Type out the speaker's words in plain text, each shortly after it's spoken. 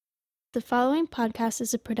The following podcast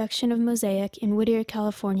is a production of Mosaic in Whittier,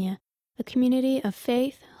 California, a community of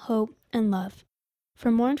faith, hope, and love.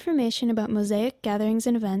 For more information about Mosaic gatherings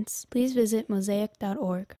and events, please visit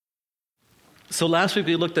mosaic.org. So last week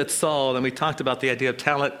we looked at Saul and we talked about the idea of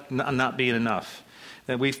talent not being enough.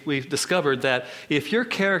 And we've discovered that if your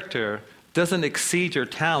character doesn't exceed your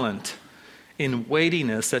talent in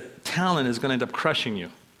weightiness, that talent is going to end up crushing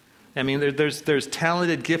you. I mean, there's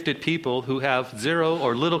talented, gifted people who have zero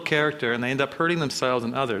or little character, and they end up hurting themselves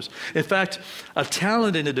and others. In fact, a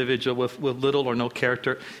talented individual with little or no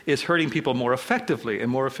character is hurting people more effectively and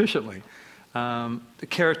more efficiently. The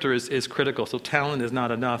character is critical, so talent is not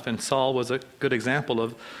enough, and Saul was a good example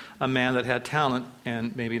of a man that had talent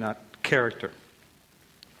and maybe not character.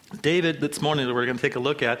 David, this morning that we're going to take a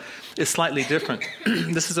look at, is slightly different.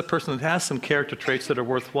 This is a person that has some character traits that are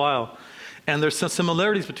worthwhile. And there's some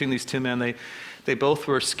similarities between these two men. They both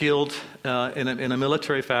were skilled in a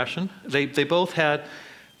military fashion. They both had,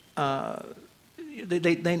 neither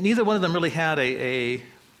one of them really had a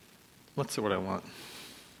what's the word I want?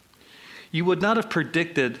 You would not have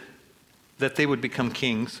predicted that they would become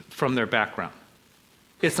kings from their background.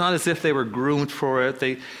 It's not as if they were groomed for it.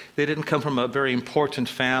 They didn't come from a very important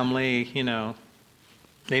family, you know.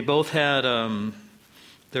 They both had...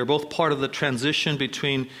 They're both part of the transition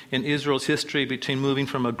in Israel's history between moving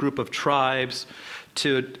from a group of tribes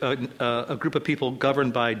to a group of people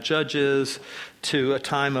governed by judges to a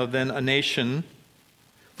time of then a nation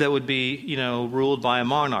that would be, ruled by a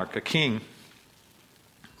monarch, a king.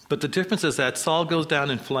 But the difference is that Saul goes down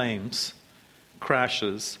in flames,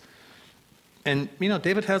 crashes, and,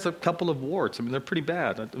 David has a couple of warts. I mean, they're pretty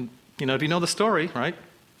bad. If you know the story, right?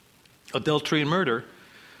 Adultery and murder.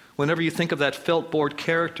 Whenever you think of that felt-board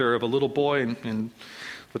character of a little boy and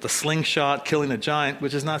with a slingshot killing a giant,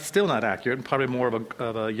 which is still not accurate, and probably more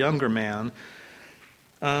of a younger man,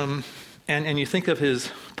 and you think of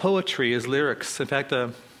his poetry, his lyrics. In fact,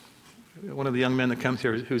 one of the young men that comes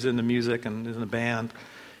here who's into music and is in a band,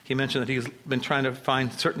 he mentioned that he's been trying to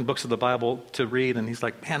find certain books of the Bible to read, and he's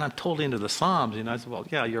like, man, I'm totally into the Psalms. I said, well,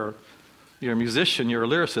 yeah, you're a musician, you're a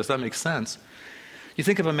lyricist, that makes sense. You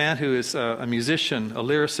think of a man who is a musician, a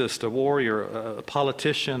lyricist, a warrior, a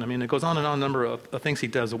politician. I mean, it goes on and on, a number of things he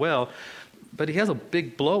does well. But he has a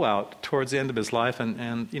big blowout towards the end of his life,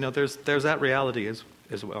 and there's that reality as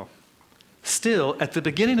well. Still, at the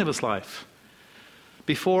beginning of his life,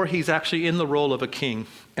 before he's actually in the role of a king,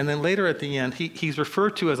 and then later at the end, he's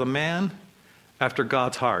referred to as a man after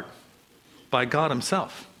God's heart by God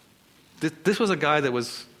himself. This was a guy that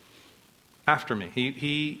was after me.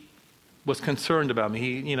 He was concerned about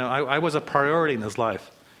me. I was a priority in his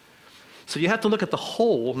life. So you have to look at the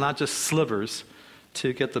whole, not just slivers,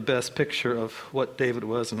 to get the best picture of what David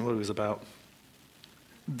was and what he was about.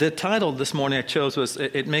 The title this morning I chose was,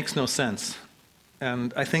 It Makes No Sense.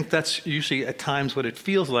 And I think that's usually at times what it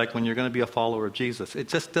feels like when you're going to be a follower of Jesus. It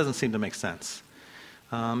just doesn't seem to make sense.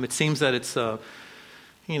 It seems that it's,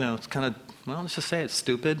 it's kind of, let's just say it's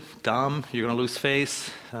stupid, dumb, you're going to lose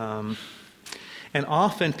face. And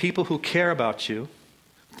often people who care about you,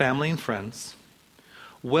 family and friends,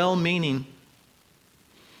 well-meaning,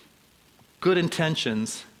 good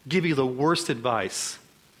intentions, give you the worst advice,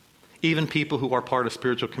 even people who are part of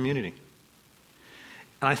spiritual community.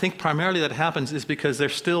 And I think primarily that happens is because they're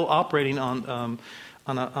still operating on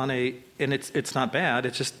a, and it's not bad,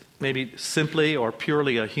 it's just maybe simply or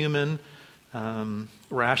purely a human,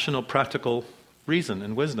 rational, practical reason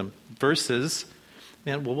and wisdom versus,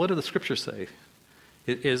 what do the scriptures say?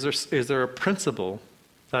 Is there a principle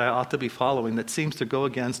that I ought to be following that seems to go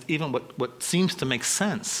against even what seems to make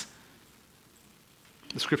sense?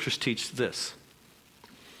 The scriptures teach this.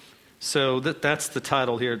 So that's the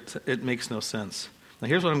title here, It Makes No Sense. Now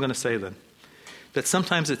here's what I'm going to say then. That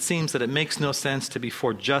sometimes it seems that it makes no sense to be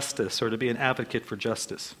for justice or to be an advocate for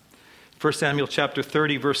justice. 1 Samuel chapter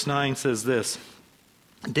 30 verse 9 says this,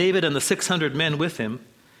 David and the 600 men with him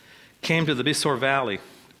came to the Besor Valley,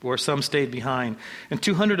 where some stayed behind. And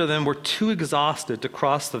 200 of them were too exhausted to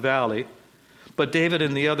cross the valley, but David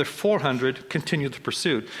and the other 400 continued the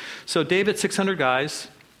pursuit. So David, 600 guys,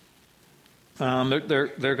 they're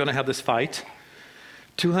going to have this fight.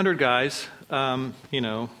 200 guys,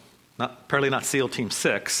 apparently not SEAL Team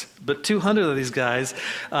 6, but 200 of these guys,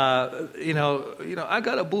 I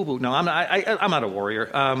got a boo-boo. No, I'm not a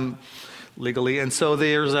warrior legally. And so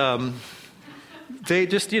there's... They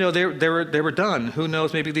just, they were done. Who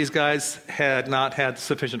knows, maybe these guys had not had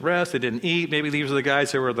sufficient rest, they didn't eat, maybe these are the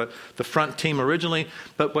guys who were the front team originally,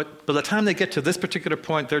 but by the time they get to this particular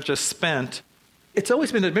point, they're just spent. It's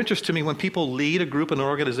always been of interest to me when people lead a group, an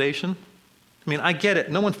organization. I mean, I get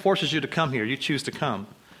it, no one forces you to come here, you choose to come.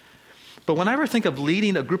 But whenever I think of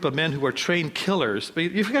leading a group of men who are trained killers,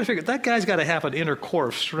 you've got to figure that guy's got to have an inner core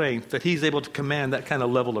of strength that he's able to command that kind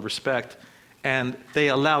of level of respect, and they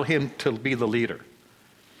allow him to be the leader.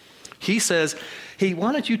 He says, hey,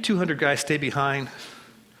 why don't you 200 guys stay behind?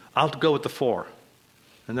 I'll go with the 4.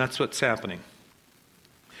 And that's what's happening.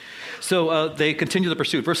 So they continue the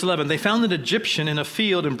pursuit. Verse 11, they found an Egyptian in a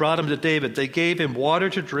field and brought him to David. They gave him water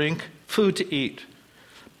to drink, food to eat,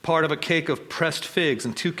 part of a cake of pressed figs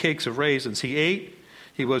and 2 cakes of raisins. He ate,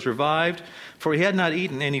 he was revived, for he had not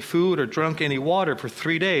eaten any food or drunk any water for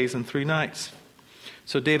 3 days and 3 nights.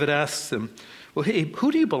 So David asks him, well, hey,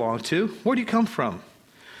 who do you belong to? Where do you come from?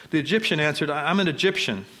 The Egyptian answered, I'm an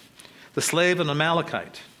Egyptian, the slave of an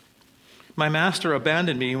Amalekite. My master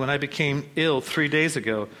abandoned me when I became ill 3 days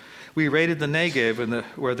ago. We raided the Negev,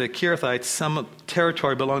 where the Kerethites, some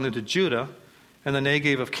territory belonging to Judah, and the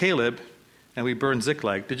Negev of Caleb, and we burned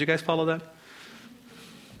Ziklag. Did you guys follow that?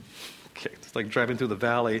 Okay, it's like driving through the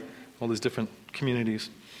valley, all these different communities.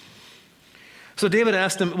 So David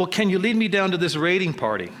asked him, well, can you lead me down to this raiding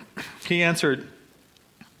party? He answered,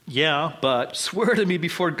 yeah, but swear to me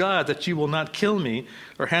before God that you will not kill me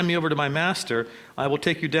or hand me over to my master. I will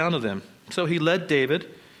take you down to them. So he led David,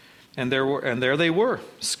 and there they were,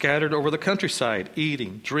 scattered over the countryside,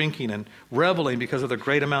 eating, drinking, and reveling because of the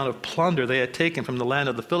great amount of plunder they had taken from the land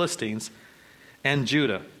of the Philistines and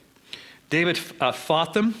Judah. David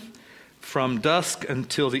fought them from dusk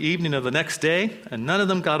until the evening of the next day, and none of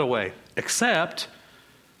them got away, except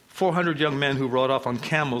 400 young men who rode off on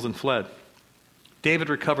camels and fled. David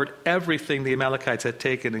recovered everything the Amalekites had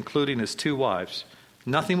taken, including his 2 wives.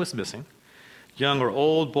 Nothing was missing. Young or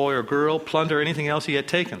old, boy or girl, plunder, anything else he had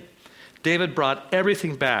taken. David brought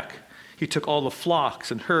everything back. He took all the flocks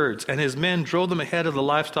and herds, and his men drove them ahead of the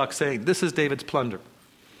livestock, saying, this is David's plunder.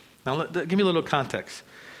 Now, give me a little context.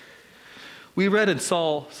 We read in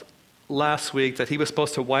Saul last week that he was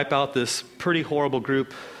supposed to wipe out this pretty horrible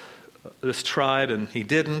group, this tribe, and he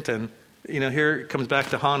didn't. And, here it comes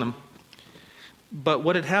back to haunt him. But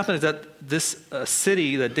what had happened is that this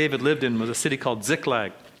city that David lived in was a city called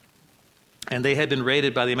Ziklag. And they had been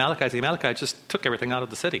raided by the Amalekites. The Amalekites just took everything out of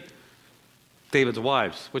the city. David's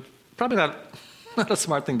wives, which probably not a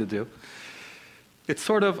smart thing to do. It's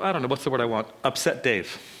sort of, I don't know, what's the word I want? Upset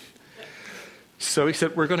Dave. So he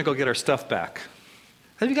said, we're going to go get our stuff back.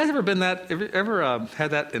 Have you guys ever been that? Ever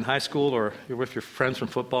had that in high school, or you're with your friends from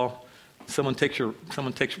football? Someone takes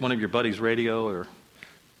one of your buddy's radio or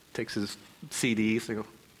takes his CDs. They go,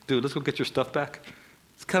 dude, let's go get your stuff back.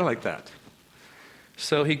 It's kind of like that.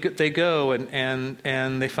 So they go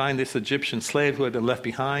and they find this Egyptian slave who had been left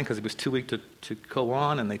behind because he was too weak to go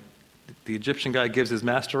on, and the Egyptian guy gives his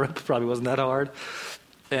master up. Probably wasn't that hard,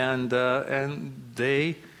 and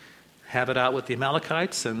they have it out with the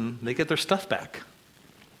Amalekites, and they get their stuff back.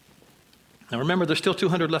 Now remember, there's still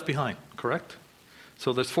 200 left behind, correct?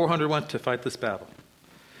 So there's 400 went to fight this battle.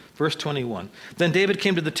 Verse 21. Then David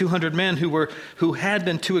came to the 200 men who had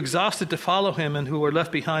been too exhausted to follow him and who were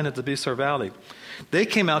left behind at the Besor Valley. They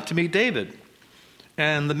came out to meet David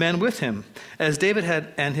and the men with him. As David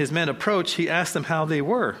and his men approached, he asked them how they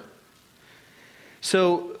were.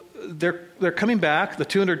 So they're coming back. The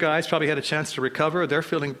 200 guys probably had a chance to recover. They're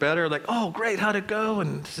feeling better. Like, oh, great, how'd it go?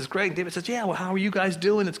 And this is great. And David says, yeah, well, how are you guys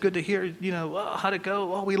doing? It's good to hear, oh, how'd it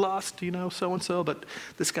go? Oh, we lost, so-and-so, but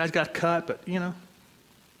this guy's got cut, but,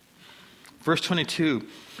 Verse 22,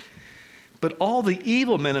 but all the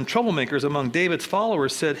evil men and troublemakers among David's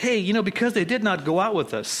followers said, hey, because they did not go out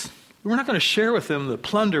with us, we're not going to share with them the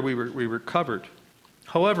plunder we recovered.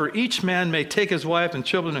 However, each man may take his wife and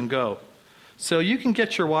children and go. So you can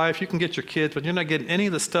get your wife, you can get your kids, but you're not getting any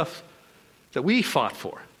of the stuff that we fought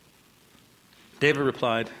for. David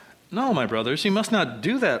replied, no, my brothers, you must not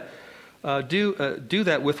do that. Do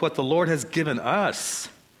that with what the Lord has given us.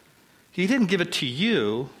 He didn't give it to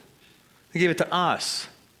you. He gave it to us.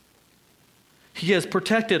 He has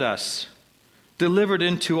protected us, delivered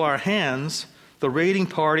into our hands the raiding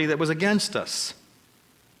party that was against us.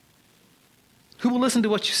 Who will listen to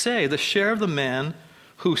what you say? The share of the man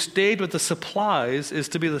who stayed with the supplies is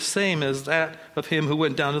to be the same as that of him who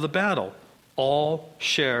went down to the battle. All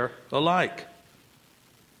share alike.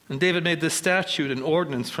 And David made this statute and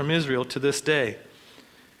ordinance from Israel to this day.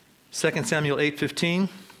 2 Samuel 8:15.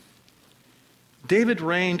 David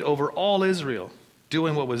reigned over all Israel,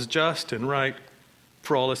 doing what was just and right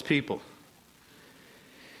for all his people.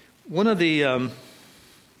 One of the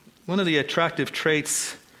attractive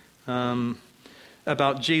traits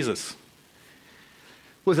about Jesus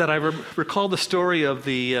was that I recall the story of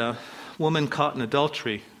the woman caught in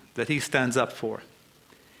adultery that he stands up for.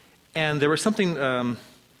 And there was something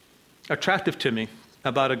attractive to me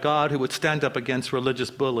about a God who would stand up against religious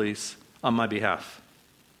bullies on my behalf.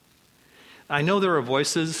 I know there are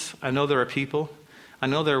voices. I know there are people. I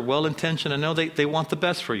know they're well-intentioned. I know they want the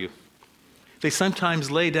best for you. They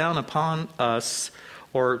sometimes lay down upon us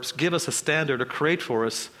or give us a standard or create for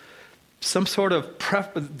us some sort of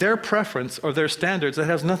their preference or their standards that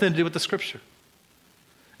has nothing to do with the Scripture.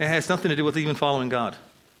 It has nothing to do with even following God.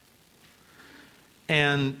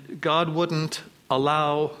 And God wouldn't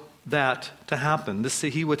allow that to happen.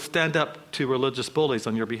 He would stand up to religious bullies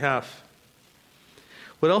on your behalf.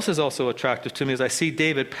 What else is also attractive to me is I see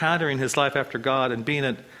David patterning his life after God and being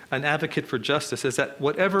an advocate for justice, is that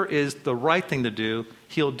whatever is the right thing to do,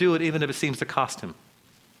 he'll do it even if it seems to cost him.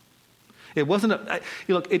 It wasn't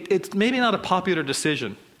it's maybe not a popular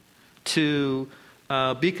decision to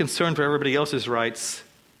be concerned for everybody else's rights,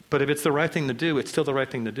 but if it's the right thing to do, it's still the right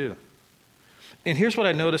thing to do. And here's what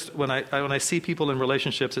I noticed when I see people in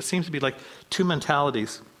relationships. It seems to be like two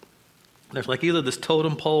mentalities. There's like either this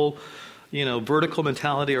totem pole, vertical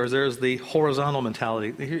mentality, or there's the horizontal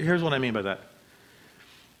mentality. Here's what I mean by that.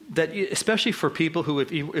 That especially for people who,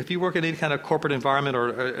 if you work in any kind of corporate environment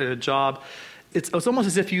or a job, it's almost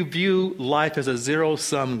as if you view life as a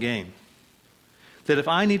zero-sum game. That if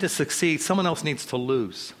I need to succeed, someone else needs to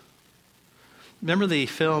lose. Remember the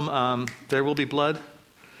film There Will Be Blood?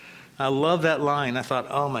 I love that line. I thought,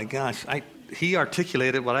 oh my gosh, he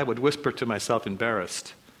articulated what I would whisper to myself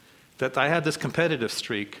embarrassed. That I had this competitive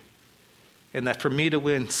streak, and that for me to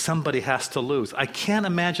win, somebody has to lose. I can't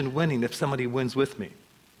imagine winning if somebody wins with me.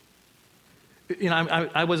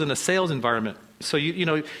 I was in a sales environment, so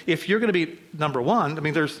if you're going to be number one,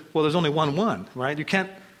 there's only one, right? You can't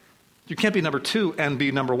be number two and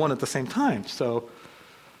be number one at the same time. So,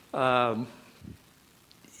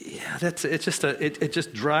 it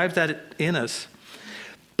just drives that in us.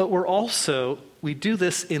 But we do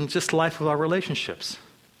this in just life with our relationships.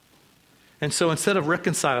 And so instead of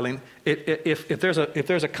reconciling, if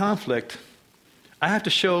there's a conflict, I have to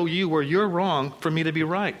show you where you're wrong for me to be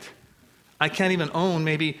right. I can't even own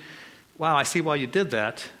maybe, wow, I see why you did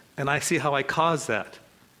that, and I see how I caused that.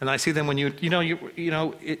 And I see then when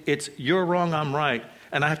it's you're wrong, I'm right,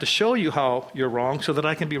 and I have to show you how you're wrong so that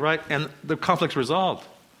I can be right, and the conflict's resolved.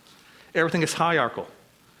 Everything is hierarchical.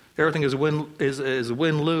 Everything is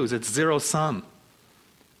win-lose. It's zero-sum.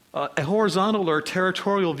 A horizontal or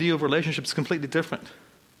territorial view of relationships is completely different.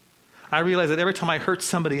 I realize that every time I hurt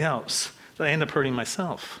somebody else, that I end up hurting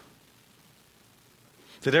myself.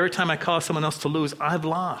 That every time I cause someone else to lose, I've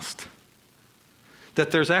lost.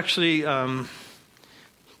 That there's actually, what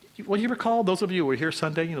do you recall? Those of you who were here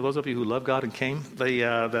Sunday, those of you who love God and came,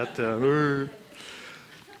 that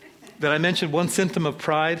I mentioned one symptom of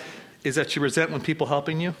pride is that you resent when people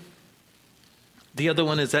helping you. The other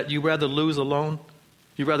one is that you rather lose alone.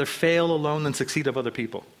 You rather fail alone than succeed of other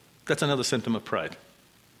people. That's another symptom of pride.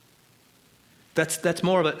 That's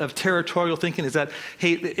more of territorial thinking, is that,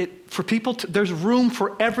 hey, for people, there's room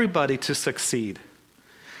for everybody to succeed.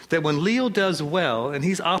 That when Leo does well, and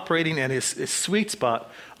he's operating at his sweet spot,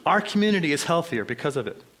 our community is healthier because of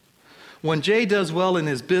it. When Jay does well in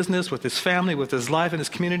his business, with his family, with his life and his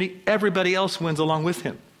community, everybody else wins along with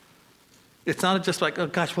him. It's not just like, oh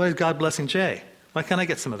gosh, why is God blessing Jay? Why can't I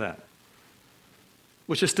get some of that?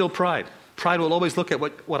 Which is still pride. Pride will always look at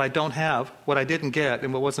what I don't have, what I didn't get,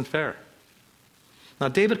 and what wasn't fair. Now,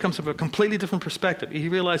 David comes from a completely different perspective. He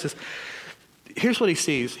realizes, here's what he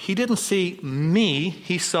sees. He didn't see me,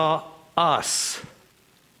 he saw us.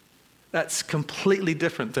 That's completely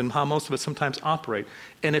different than how most of us sometimes operate.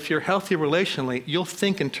 And if you're healthy relationally, you'll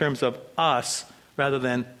think in terms of us rather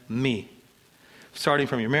than me. Starting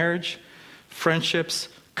from your marriage, friendships,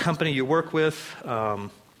 company you work with,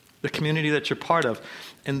 the community that you're part of.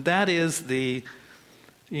 And that is the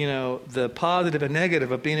positive and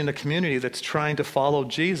negative of being in a community that's trying to follow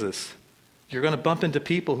Jesus. You're going to bump into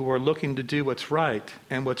people who are looking to do what's right.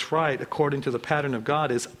 And what's right, according to the pattern of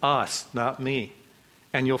God, is us, not me.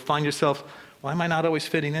 And you'll find yourself, why am I not always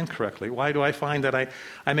fitting in correctly? Why do I find that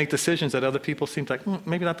I make decisions that other people seem like,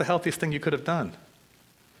 maybe not the healthiest thing you could have done?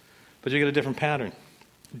 But you get a different pattern.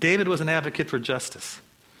 David was an advocate for justice.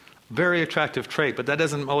 Very attractive trait, but that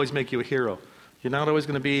doesn't always make you a hero. You're not always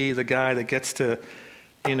going to be the guy that gets to,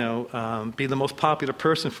 be the most popular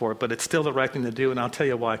person for it, but it's still the right thing to do, and I'll tell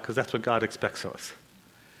you why, because that's what God expects of us.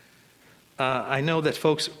 I know that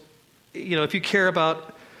folks, if you care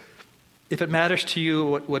about, if it matters to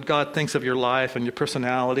you what God thinks of your life and your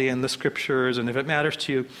personality and the scriptures, and if it matters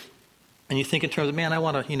to you, and you think in terms of, man, I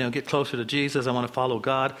want to, get closer to Jesus, I want to follow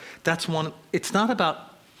God, that's one. It's not about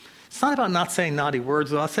not saying naughty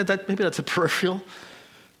words, though. I said that maybe that's a peripheral.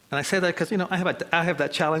 And I say that because, I have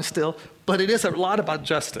that challenge still, but it is a lot about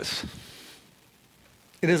justice.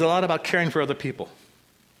 It is a lot about caring for other people.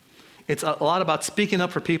 It's a lot about speaking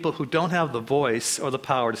up for people who don't have the voice or the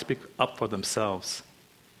power to speak up for themselves.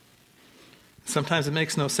 Sometimes it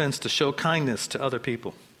makes no sense to show kindness to other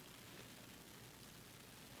people.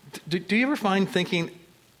 Do you ever find thinking,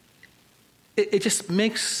 it just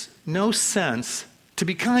makes no sense to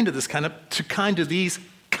be kind to these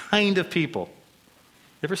kind of people?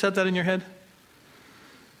 You ever said that in your head?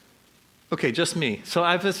 Okay, just me. So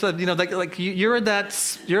I've just said, you're in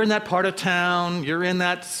that part of town, you're in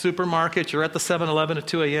that supermarket, you're at the 7-Eleven at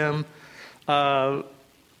 2 a.m.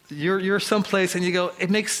 You're someplace, and you go,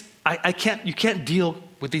 you can't deal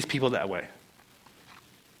with these people that way.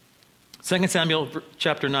 2 Samuel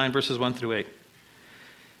chapter 9, verses 1 through 8.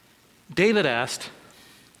 David asked,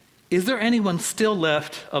 "Is there anyone still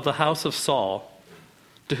left of the house of Saul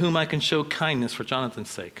to whom I can show kindness for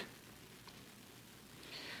Jonathan's sake?"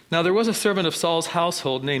 Now there was a servant of Saul's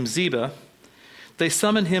household named Ziba. They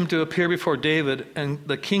summoned him to appear before David, and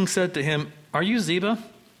the king said to him, "Are you Ziba?"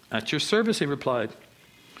 "At your service," he replied.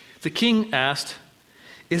 The king asked,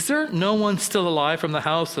 "Is there no one still alive from the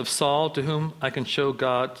house of Saul to whom I can show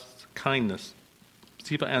God's kindness?"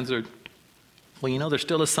 Ziba answered, "Well, there's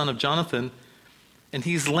still a son of Jonathan, and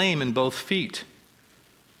he's lame in both feet."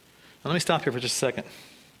 Now, let me stop here for just a second.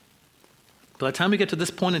 By the time we get to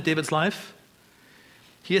this point in David's life,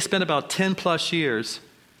 he has spent about 10 plus years,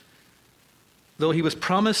 though he was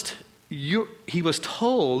promised, he was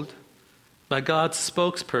told by God's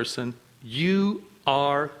spokesperson, "You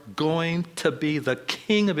are going to be the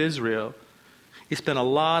king of Israel." He spent a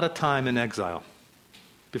lot of time in exile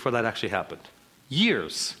before that actually happened.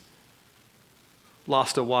 Years.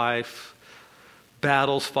 Lost a wife,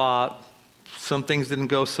 battles fought, some things didn't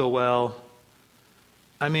go so well.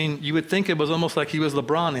 I mean, you would think it was almost like he was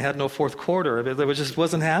LeBron. He had no fourth quarter. It just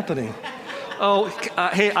wasn't happening.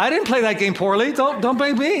 Hey, I didn't play that game poorly. Don't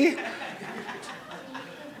blame me.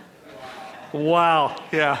 Wow.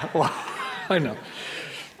 Yeah. Wow. I know.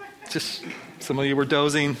 Just some of you were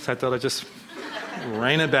dozing, so I thought I'd just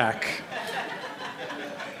rein it back.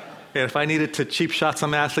 And if I needed to cheap shot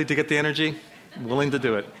some athlete to get the energy, willing to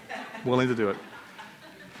do it. Willing to do it.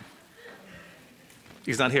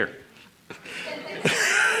 He's not here.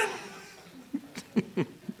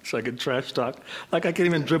 So I could trash talk. Like I can't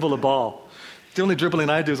even dribble a ball. The only dribbling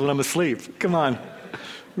I do is when I'm asleep. Come on.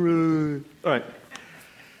 All right.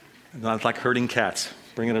 No, it's like herding cats,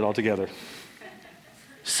 bringing it all together.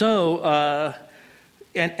 So,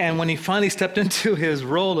 and when he finally stepped into his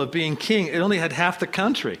role of being king, it only had half the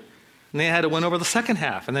country. And they had to win over the second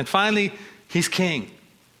half. And then finally, he's king.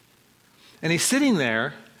 And he's sitting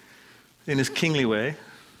there in his kingly way,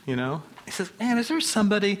 He says, "Man, is there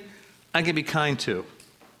somebody I can be kind to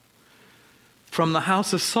from the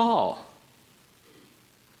house of Saul?"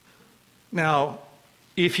 Now,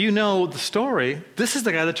 if you know the story, this is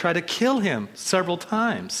the guy that tried to kill him several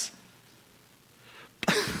times.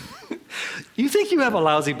 You think you have a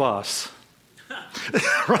lousy boss.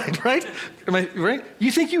 Right? Am I right?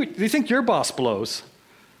 You think your boss blows.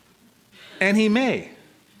 And he may,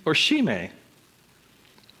 or she may.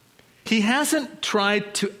 He hasn't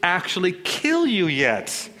tried to actually kill you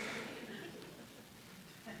yet.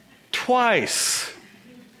 Twice.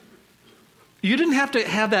 You didn't have to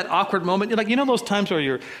have that awkward moment. Like, those times where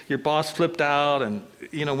your boss flipped out and,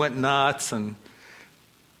 went nuts and,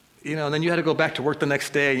 and then you had to go back to work the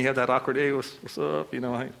next day and you have that awkward, "Hey, what's up?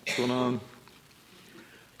 What's going on?"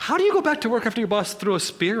 How do you go back to work after your boss threw a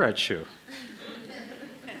spear at you?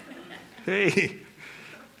 "Hey,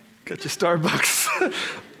 got your Starbucks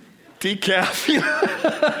decaf."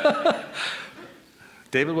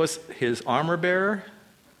 David was his armor bearer,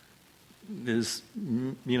 his,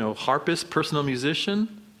 harpist, personal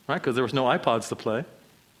musician, right? Because there was no iPods to play.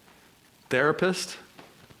 Therapist,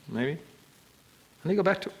 maybe. And you go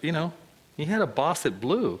back to, he had a boss that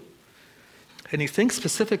blew. And he thinks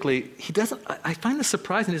specifically, he doesn't, I find this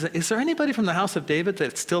surprising. Is there anybody from the house of David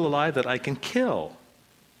that's still alive that I can kill?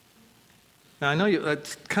 Now, I know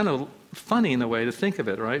it's kind of funny in a way to think of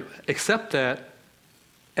it, right? Except that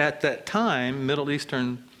at that time, Middle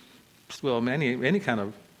Eastern, any kind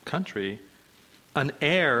of country, an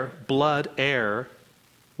heir, blood heir,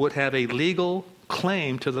 would have a legal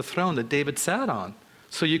claim to the throne that David sat on.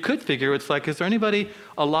 So you could figure, it's like, is there anybody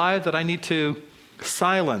alive that I need to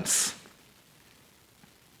silence?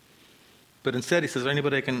 But instead he says, is there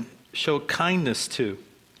anybody I can show kindness to?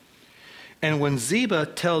 And when Ziba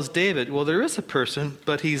tells David, well, there is a person,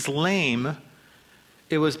 but he's lame,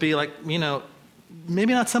 it would be like,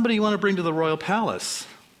 maybe not somebody you want to bring to the royal palace.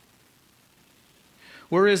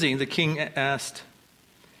 Where is he? The king asked.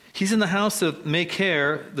 He's in the house of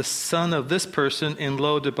Machir, the son of this person in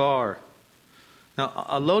Lo-debar. Now,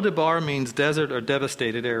 a Lo-debar means desert or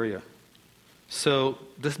devastated area. So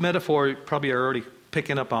this metaphor, you probably are already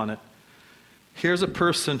picking up on it. Here's a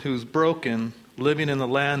person who's broken, living in the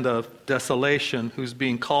land of desolation, who's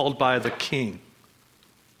being called by the king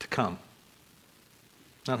to come.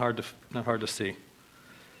 Not hard to see.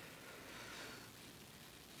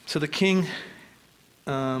 So the king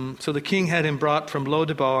had him brought from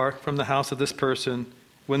Lo-debar, from the house of this person.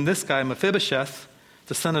 When this guy, Mephibosheth,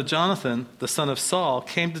 the son of Jonathan, the son of Saul,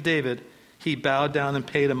 came to David, he bowed down and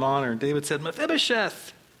paid him honor. And David said,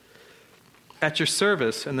 Mephibosheth, at your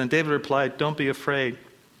service. And then David replied, don't be afraid,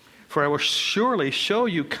 for I will surely show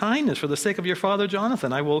you kindness for the sake of your father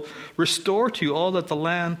Jonathan. I will restore to you all the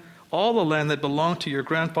land that belonged to your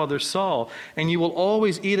grandfather Saul, and you will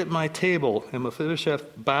always eat at my table. And Mephibosheth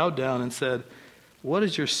bowed down and said, what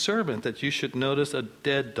is your servant that you should notice a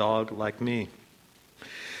dead dog like me?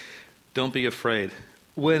 Don't be afraid.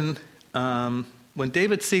 When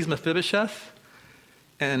David sees Mephibosheth,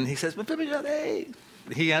 and he says, Mephibosheth, hey,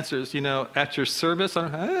 he answers, at your service.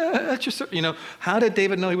 How did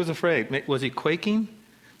David know he was afraid? Was he quaking?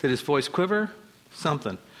 Did his voice quiver?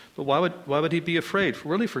 Something. But why would he be afraid?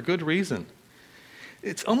 Really, for good reason.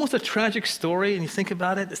 It's almost a tragic story, and you think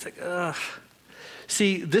about it, it's like, ugh.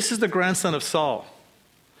 See, this is the grandson of Saul.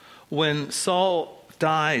 When Saul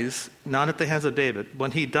dies, not at the hands of David,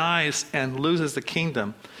 when he dies and loses the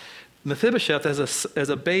kingdom, Mephibosheth, as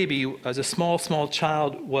a baby, as a small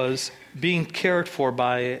child, was being cared for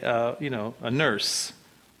by a nurse,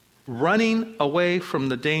 running away from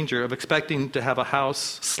the danger of expecting to have a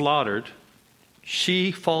house slaughtered.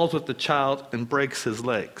 She falls with the child and breaks his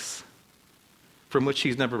legs, from which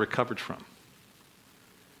he's never recovered from.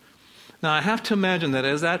 Now, I have to imagine that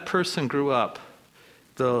as that person grew up,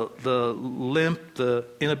 the limp, the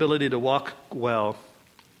inability to walk well,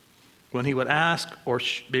 when he would ask, or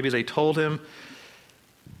maybe they told him,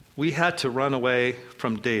 we had to run away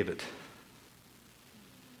from David.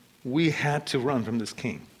 We had to run from this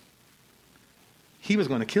king. He was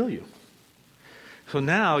going to kill you. So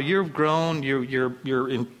now you've grown, you're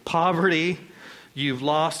in poverty, you've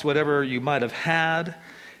lost whatever you might have had,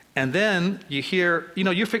 and then you hear,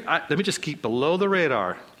 you think, let me just keep below the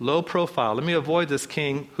radar, low profile. Let me avoid this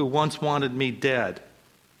king who once wanted me dead.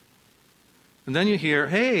 And then you hear,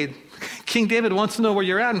 hey, King David wants to know where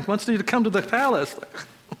you're at and wants you to come to the palace.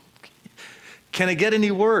 Can it get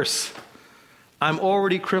any worse? I'm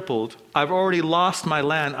already crippled. I've already lost my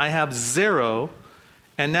land. I have zero.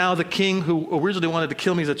 And now the king who originally wanted to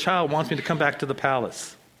kill me as a child wants me to come back to the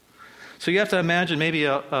palace. So you have to imagine maybe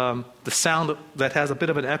the sound that has a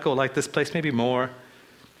bit of an echo like this place, maybe more.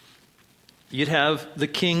 You'd have the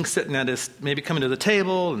king sitting at maybe coming to the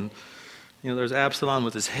table, and there's Absalom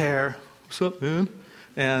with his hair. What's up, man?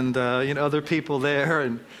 And other people there,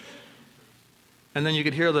 and then you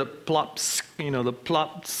could hear the plops,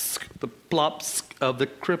 the plops of the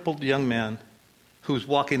crippled young man who's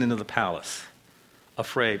walking into the palace,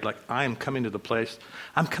 afraid, like, I am coming to the place.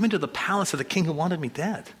 I'm coming to the palace of the king who wanted me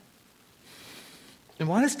dead. And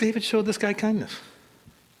why does David show this guy kindness?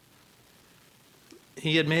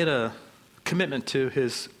 He had made a commitment to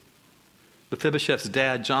Mephibosheth's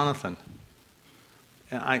dad, Jonathan.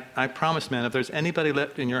 And I promise, man, if there's anybody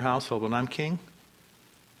left in your household when I'm king,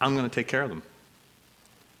 I'm going to take care of them.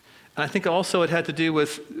 And I think also it had to do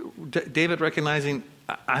with David recognizing,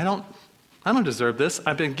 I don't deserve this.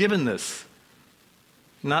 I've been given this.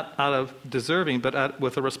 Not out of deserving, but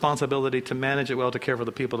with a responsibility to manage it well, to care for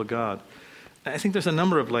the people of God. I think there's a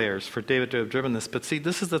number of layers for David to have driven this. But see,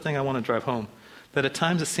 this is the thing I want to drive home. That at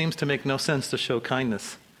times it seems to make no sense to show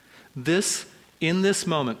kindness. In this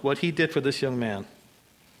moment, what he did for this young man,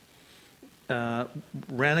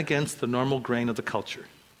 ran against the normal grain of the culture.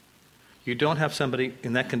 You don't have somebody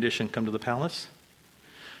in that condition come to the palace.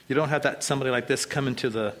 You don't have somebody like this come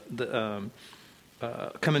into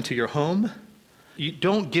come into your home. You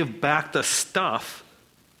don't give back the stuff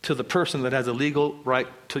to the person that has a legal right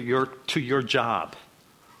to your job.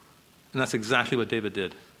 And that's exactly what David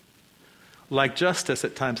did. Like justice,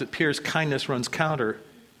 at times it appears kindness runs counter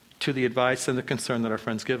to the advice and the concern that our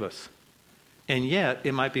friends give us. And yet,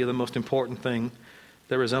 it might be the most important thing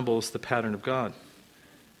that resembles the pattern of God.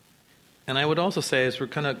 And I would also say, as we're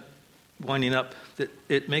kind of winding up, that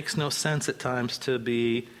it makes no sense at times to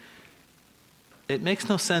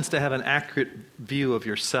have an accurate view of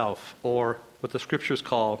yourself, or what the scriptures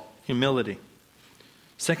call humility.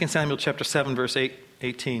 2 Samuel chapter 7, verse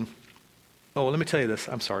 18. Oh, let me tell you this.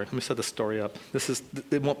 I'm sorry. Let me set the story up.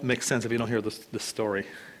 It won't make sense if you don't hear this story.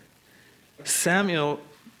 Samuel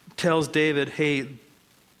tells David, hey,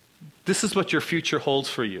 this is what your future holds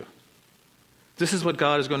for you. This is what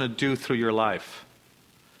God is going to do through your life.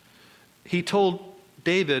 He told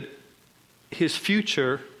David his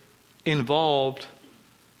future involved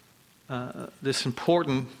this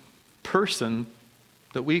important person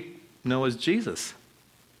that we know as Jesus.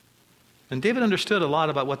 And David understood a lot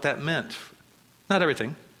about what that meant. Not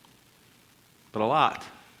everything, but a lot.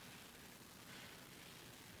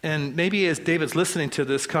 And maybe as David's listening to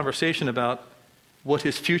this conversation about what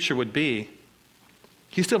his future would be,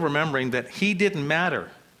 he's still remembering that he didn't matter.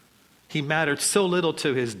 He mattered so little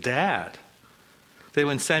to his dad that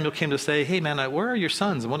when Samuel came to say, hey man, where are your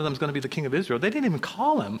sons? And one of them is going to be the king of Israel. They didn't even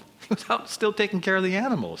call him. He was out still taking care of the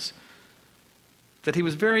animals. That he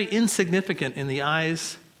was very insignificant in the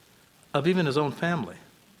eyes of even his own family.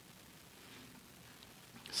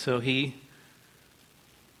 So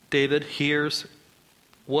David hears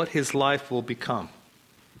what his life will become,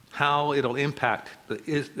 how it'll impact the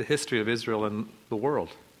history of Israel and the world.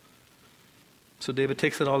 So David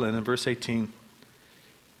takes it all in verse 18.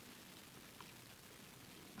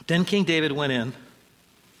 Then King David went in,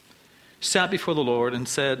 sat before the Lord, and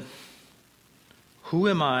said, who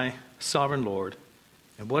am I, sovereign Lord,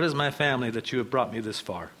 and what is my family that you have brought me this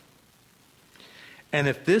far? And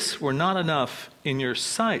if this were not enough in your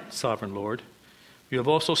sight, sovereign Lord, you have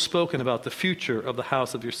also spoken about the future of the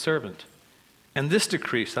house of your servant. And this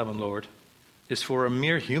decree, sovereign Lord, is for a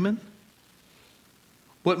mere human?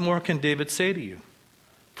 What more can David say to you?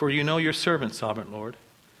 For you know your servant, sovereign Lord.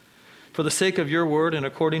 For the sake of your word and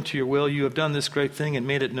according to your will, you have done this great thing and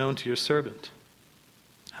made it known to your servant.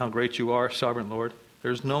 How great you are, sovereign Lord.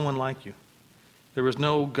 There is no one like you. There is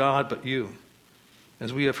no God but you.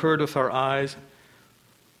 As we have heard with our eyes,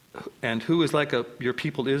 and who is like your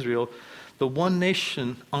people Israel, the one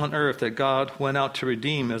nation on earth that God went out to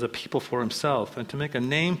redeem as a people for himself and to make a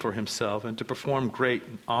name for himself and to perform great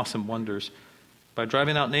and awesome wonders by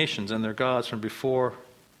driving out nations and their gods from before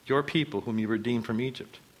your people whom you redeemed from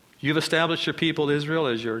Egypt. You've established your people Israel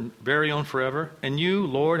as your very own forever, and you,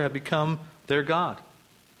 Lord, have become their God.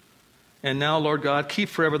 And now, Lord God, keep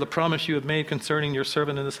forever the promise you have made concerning your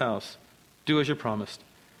servant in this house. Do as you promised,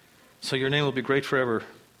 so your name will be great forever.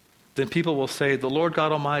 Then people will say, the Lord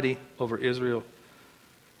God Almighty over Israel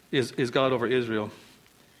is God over Israel.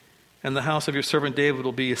 And the house of your servant David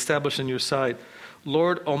will be established in your sight.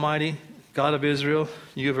 Lord Almighty, God of Israel,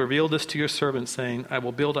 you have revealed this to your servant, saying, I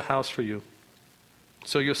will build a house for you.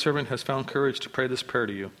 So your servant has found courage to pray this prayer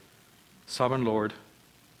to you. Sovereign Lord,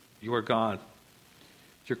 you are God.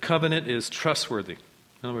 Your covenant is trustworthy.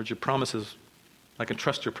 In other words, your promises, I can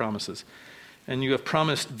trust your promises. And you have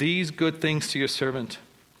promised these good things to your servant.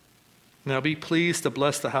 Now be pleased to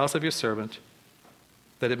bless the house of your servant,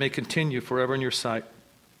 that it may continue forever in your sight.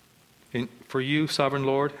 For you, sovereign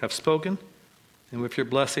Lord, have spoken, and with your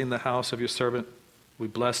blessing the house of your servant we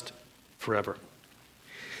blessed forever.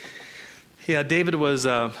 Yeah, David was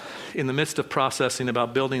in the midst of processing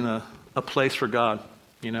about building a place for God,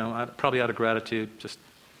 probably out of gratitude, just,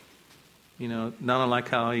 not unlike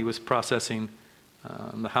how he was processing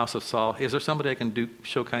the house of Saul. Is there somebody I can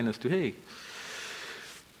show kindness to? Hey.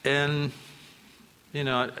 And,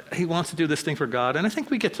 he wants to do this thing for God. And I think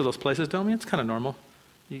we get to those places, don't we? It's kind of normal.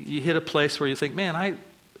 You hit a place where you think, man,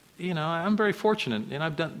 I'm very fortunate,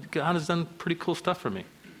 and God has done pretty cool stuff for me.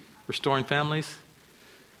 Restoring families,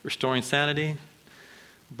 restoring sanity,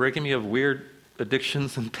 breaking me of weird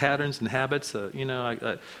addictions and patterns and habits.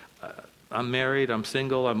 I'm married, I'm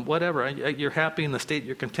single, I'm whatever. You're happy in the state,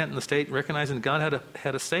 you're content in the state, recognizing God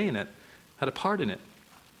had a say in it, had a part in it.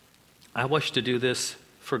 I wish to do this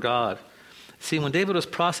for God. See, when David was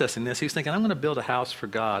processing this, he was thinking, I'm going to build a house for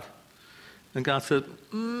God. And God said,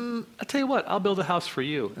 I'll tell you what, I'll build a house for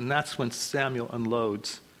you. And that's when Samuel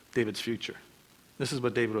unloads David's future. This is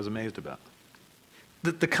what David was amazed about.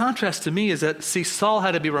 The contrast to me is that, Saul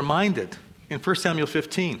had to be reminded in 1 Samuel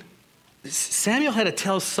 15. Samuel had to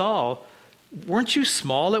tell Saul, weren't you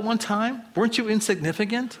small at one time? Weren't you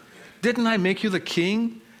insignificant? Didn't I make you the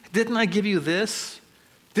king? Didn't I give you this?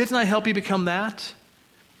 Didn't I help you become that?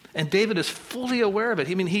 And David is fully aware of it.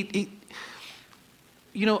 I mean,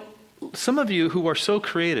 some of you who are so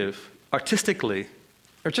creative artistically,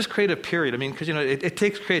 or just creative period, because, it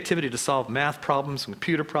takes creativity to solve math problems and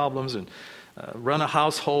computer problems and run a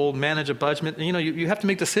household, manage a budget. You have to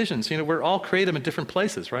make decisions. We're all creative in different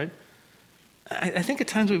places, right? I think at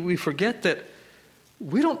times we forget that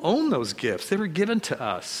we don't own those gifts. They were given to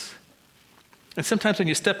us. And sometimes when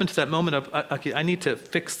you step into that moment of, okay, I need to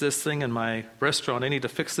fix this thing in my restaurant, I need to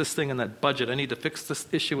fix this thing in that budget, I need to fix this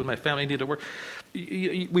issue with my family, I need to work.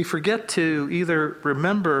 We forget to either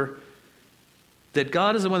remember That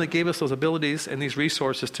God is the one that gave us those abilities and these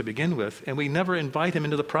resources to begin with, and we never invite him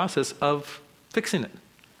into the process of fixing it.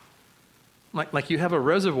 Like you have a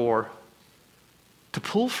reservoir to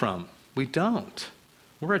pull from. We don't.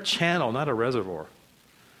 We're a channel, not a reservoir.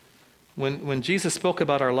 When Jesus spoke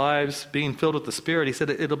about our lives being filled with the Spirit, he said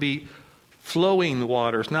it'll be flowing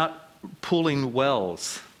waters, not pooling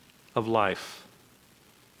wells of life.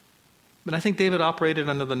 But I think David operated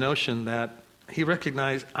under the notion that he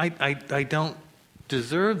recognized, I don't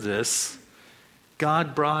deserve this.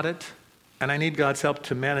 God brought it, and I need God's help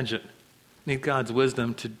to manage it. I need God's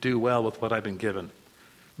wisdom to do well with what I've been given.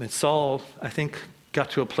 And Saul, I think,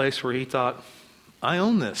 got to a place where he thought, I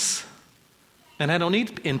own this, and I don't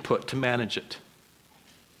need input to manage it.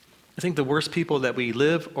 I think the worst people that we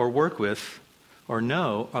live or work with or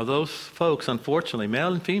know are those folks, unfortunately,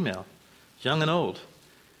 male and female, young and old,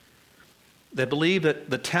 that believe that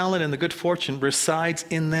the talent and the good fortune resides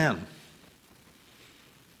in them,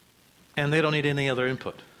 and they don't need any other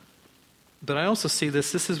input. But I also see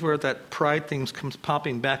this is where that pride thing comes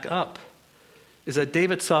popping back up, is that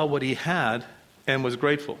David saw what he had and was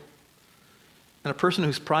grateful. And a person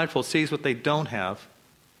who's prideful sees what they don't have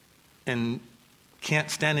and can't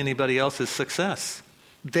stand anybody else's success.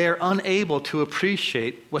 They're unable to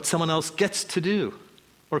appreciate what someone else gets to do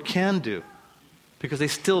or can do because they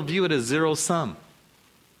still view it as zero sum.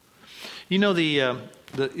 You know the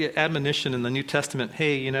admonition in the New Testament,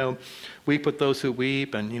 hey, weep with those who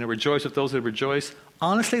weep and, rejoice with those who rejoice.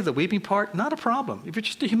 Honestly, the weeping part, not a problem. If you're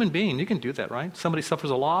just a human being, you can do that, right? Somebody suffers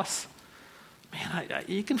a loss. Man,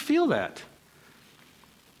 you can feel that.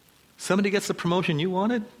 Somebody gets the promotion you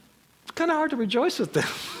wanted, it's kind of hard to rejoice with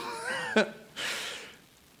them.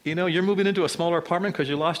 You're moving into a smaller apartment because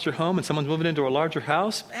you lost your home and someone's moving into a larger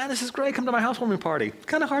house. Man, this is great. Come to my housewarming party. It's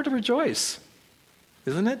kind of hard to rejoice,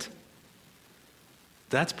 isn't it?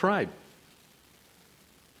 That's pride.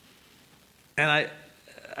 And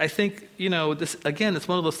I think, this again, it's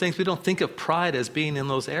one of those things, we don't think of pride as being in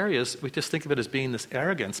those areas. We just think of it as being this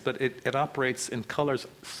arrogance, but it operates in colors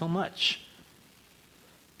so much.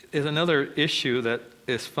 There's another issue that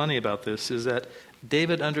is funny about this, is that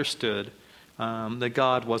David understood that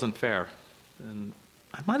God wasn't fair. And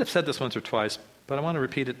I might have said this once or twice, but I want to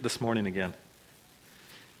repeat it this morning again.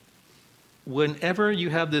 Whenever you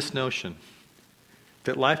have this notion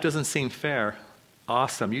that life doesn't seem fair,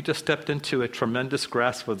 awesome. You just stepped into a tremendous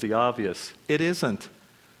grasp of the obvious. It isn't.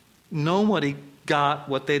 Nobody got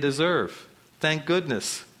what they deserve. Thank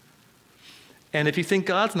goodness. And if you think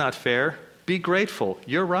God's not fair, be grateful.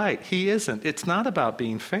 You're right. He isn't. It's not about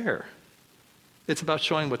being fair. It's about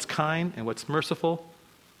showing what's kind and what's merciful,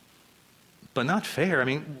 but not fair. I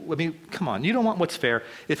mean, come on. You don't want what's fair.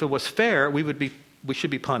 If it was fair, we should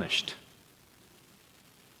be punished.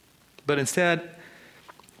 But instead,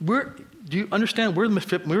 do you understand? We're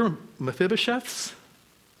Mephibosheths.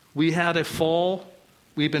 We had a fall.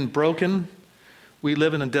 We've been broken. We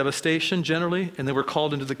live in a devastation generally, and then we're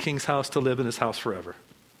called into the king's house to live in his house forever.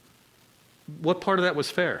 What part of that was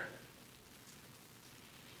fair?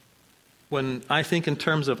 When I think in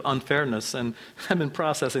terms of unfairness, and I've been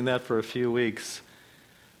processing that for a few weeks,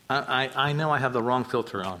 I know I have the wrong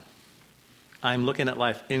filter on. I'm looking at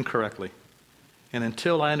life incorrectly. And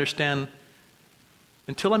until I understand,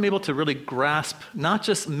 until I'm able to really grasp, not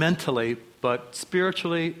just mentally, but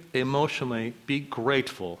spiritually, emotionally, be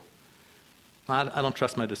grateful, I don't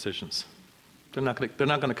trust my decisions. They're not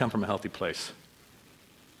going to come from a healthy place.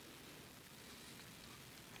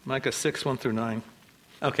 Micah 6, 1 through 9.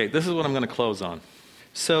 Okay, this is what I'm going to close on.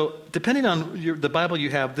 So, depending on the Bible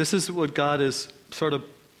you have, this is what God is sort of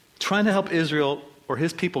trying to help Israel or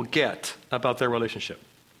his people get about their relationship.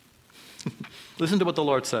 Listen to what the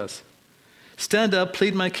Lord says. Stand up,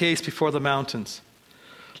 plead my case before the mountains.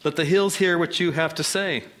 Let the hills hear what you have to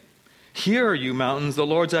say. Hear, you mountains, the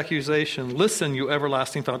Lord's accusation. Listen, you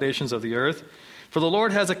everlasting foundations of the earth. For the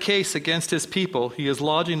Lord has a case against his people. He is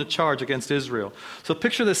lodging a charge against Israel. So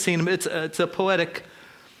picture this scene. It's a poetic.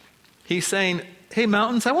 He's saying, hey,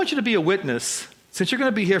 mountains, I want you to be a witness. Since you're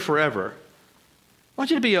going to be here forever, I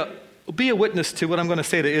want you to be a witness to what I'm going to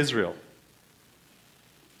say to Israel,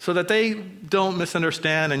 so that they don't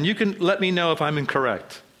misunderstand, and you can let me know if I'm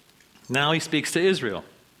incorrect. Now he speaks to Israel.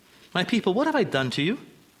 My people, what have I done to you?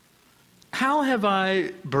 How have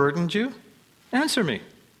I burdened you? Answer me.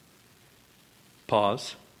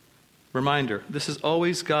 Pause. Reminder, this is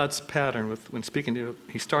always God's pattern when speaking to you.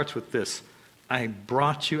 He starts with this. I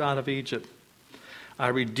brought you out of Egypt. I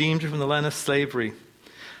redeemed you from the land of slavery.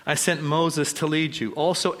 I sent Moses to lead you,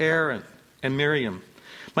 also Aaron and Miriam.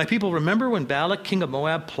 My people, remember when Balak, king of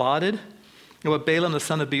Moab, plotted, and what Balaam, the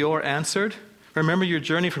son of Beor, answered? Remember your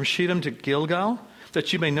journey from Shittim to Gilgal,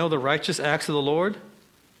 that you may know the righteous acts of the Lord?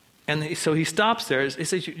 And so he stops there. He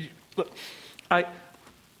says, look,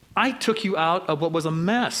 I took you out of what was a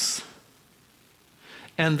mess.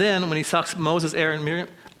 And then when he talks to Moses, Aaron, and Miriam,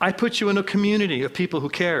 I put you in a community of people who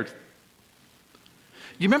cared.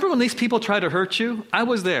 You remember when these people tried to hurt you? I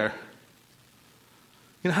was there.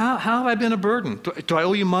 How have I been a burden? Do I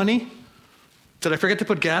owe you money? Did I forget to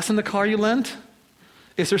put gas in the car you lent?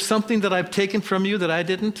 Is there something that I've taken from you that I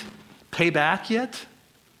didn't pay back yet?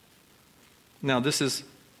 Now, this is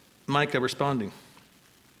Micah responding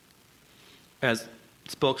as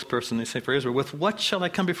spokesperson, they say, for Israel. With what shall I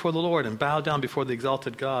come before the Lord and bow down before the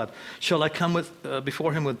exalted God? Shall I come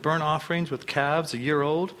before him with burnt offerings, with calves a year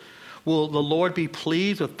old? Will the Lord be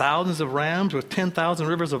pleased with thousands of rams, with 10,000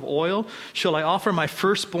 rivers of oil? Shall I offer my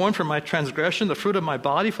firstborn for my transgression, the fruit of my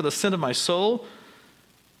body for the sin of my soul?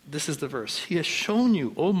 This is the verse. He has shown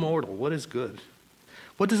you, O mortal, what is good.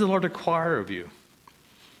 What does the Lord require of you?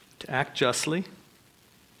 To act justly,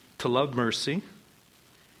 to love mercy,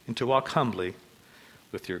 and to walk humbly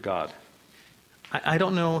with your God. I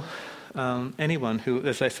don't know anyone who,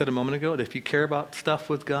 as I said a moment ago, that if you care about stuff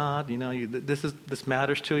with God, this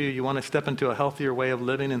matters to you, you want to step into a healthier way of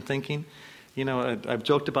living and thinking. I've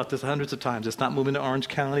joked about this hundreds of times. It's not moving to Orange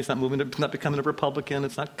County. It's not becoming a Republican.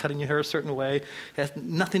 It's not cutting your hair a certain way. It has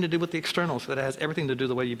nothing to do with the externals. It has everything to do with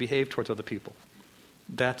the way you behave towards other people.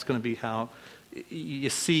 That's going to be how you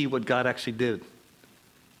see what God actually did.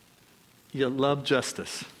 You love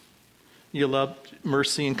justice. You love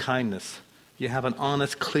mercy and kindness. You have an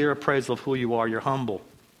honest, clear appraisal of who you are. You're humble.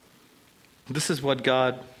 This is what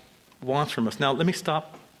God wants from us. Now, let me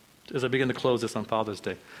stop as I begin to close this on Father's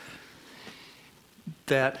Day.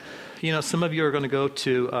 That, some of you are going to go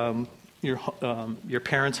to your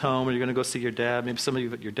parents' home, or you're going to go see your dad. Maybe some of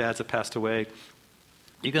you, your dads have passed away.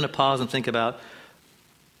 You're going to pause and think about,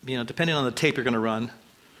 depending on the tape you're going to run,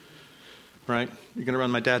 right? You're going to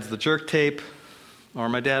run my dad's The Jerk tape, or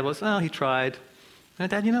my dad was, he tried. And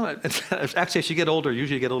Dad, you know what? Actually, as you get older,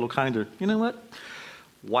 usually you get a little kinder. You know what?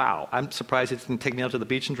 Wow, I'm surprised he didn't take me out to the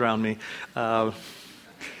beach and drown me.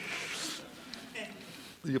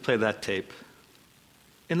 You play that tape.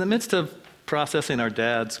 In the midst of processing our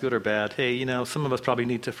dads, good or bad, hey, some of us probably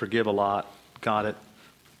need to forgive a lot. Got it.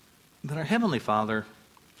 But our Heavenly Father,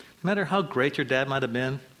 no matter how great your dad might have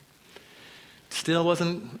been, still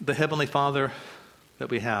wasn't the Heavenly Father that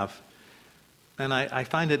we have. And I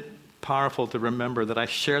find it powerful to remember that I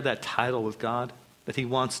share that title with God that he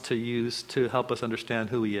wants to use to help us understand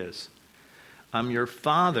who he is. I'm your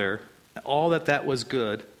Father, all that was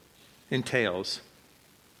good entails,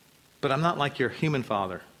 but I'm not like your human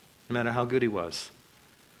father, no matter how good he was.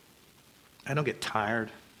 I don't get tired.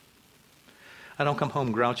 I don't come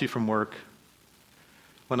home grouchy from work.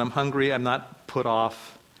 When I'm hungry, I'm not put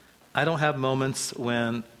off. I don't have moments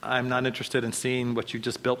when I'm not interested in seeing what you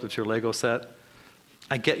just built with your Lego set.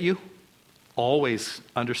 I get you. Always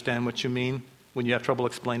understand what you mean when you have trouble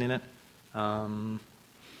explaining it. I'm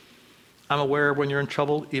aware when you're in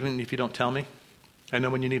trouble, even if you don't tell me. I know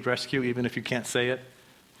when you need rescue, even if you can't say it.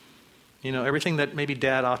 Everything that maybe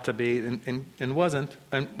Dad ought to be and wasn't,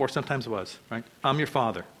 or sometimes was, right? I'm your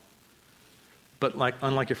father. But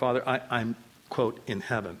unlike your father, I'm, quote, in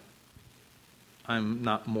heaven. I'm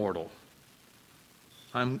not mortal.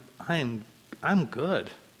 I'm good.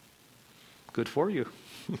 Good for you.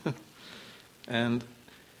 And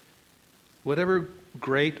whatever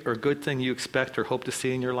great or good thing you expect or hope to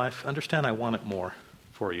see in your life, understand I want it more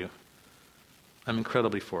for you. I'm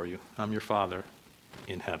incredibly for you. I'm your Father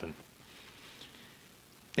in heaven.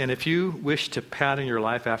 And if you wish to pattern your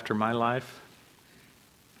life after my life,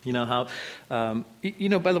 by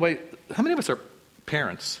the way, how many of us are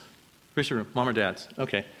parents? Raise your mom or dads.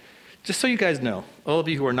 Okay. Just so you guys know, all of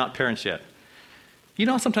you who are not parents yet,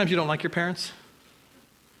 sometimes you don't like your parents?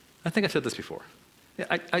 I think I said this before.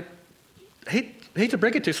 I hate to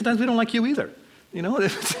break it to you. Sometimes we don't like you either.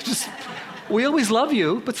 We always love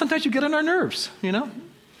you, but sometimes you get on our nerves. They're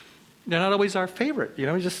not always our favorite.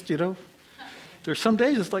 There's some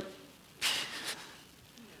days it's like.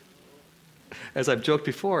 As I've joked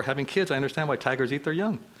before, having kids, I understand why tigers eat their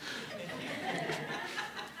young.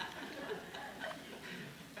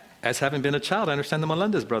 As having been a child, I understand the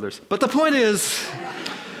Melendez brothers. But the point is.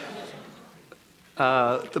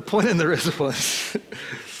 The point in the response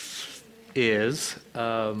is,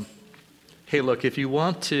 hey, look, if you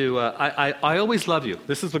want to, I always love you.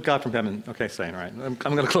 This is what God from heaven, saying, all right? I'm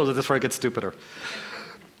going to close it this before I get stupider.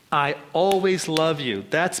 I always love you.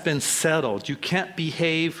 That's been settled. You can't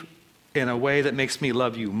behave in a way that makes me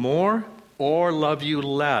love you more or love you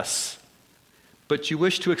less. but you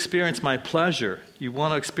wish to experience my pleasure. You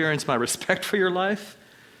want to experience my respect for your life.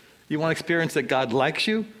 You want to experience that God likes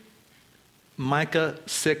you. Micah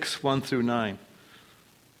 6, 1 through 9.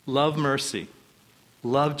 Love mercy,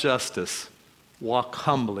 love justice, walk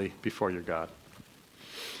humbly before your God.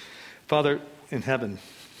 Father in heaven,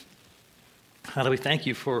 Father, we thank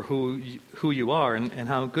you for who you are and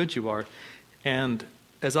how good you are. And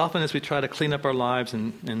as often as we try to clean up our lives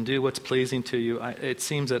and do what's pleasing to you, it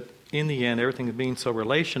seems that in the end, everything being so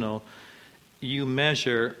relational, you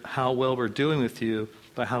measure how well we're doing with you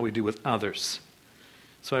by how we do with others.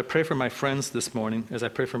 So I pray for my friends this morning, as I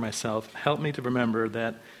pray for myself. Help me to remember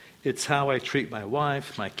that it's how I treat my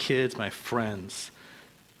wife, my kids, my friends.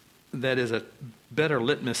 That is a better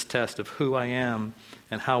litmus test of who I am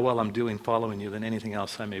and how well I'm doing following you than anything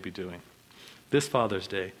else I may be doing. This Father's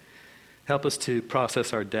Day, help us to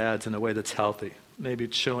process our dads in a way that's healthy. Maybe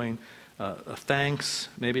it's showing a thanks,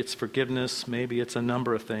 maybe it's forgiveness, maybe it's a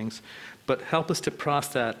number of things, but help us to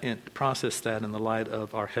process that in the light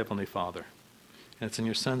of our Heavenly Father. And it's in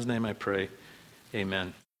your Son's name I pray.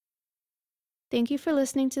 Amen. Thank you for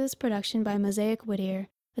listening to this production by Mosaic Whittier,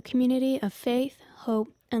 a community of faith,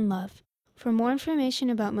 hope, and love. For more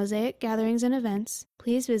information about Mosaic gatherings and events,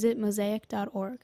 please visit mosaic.org.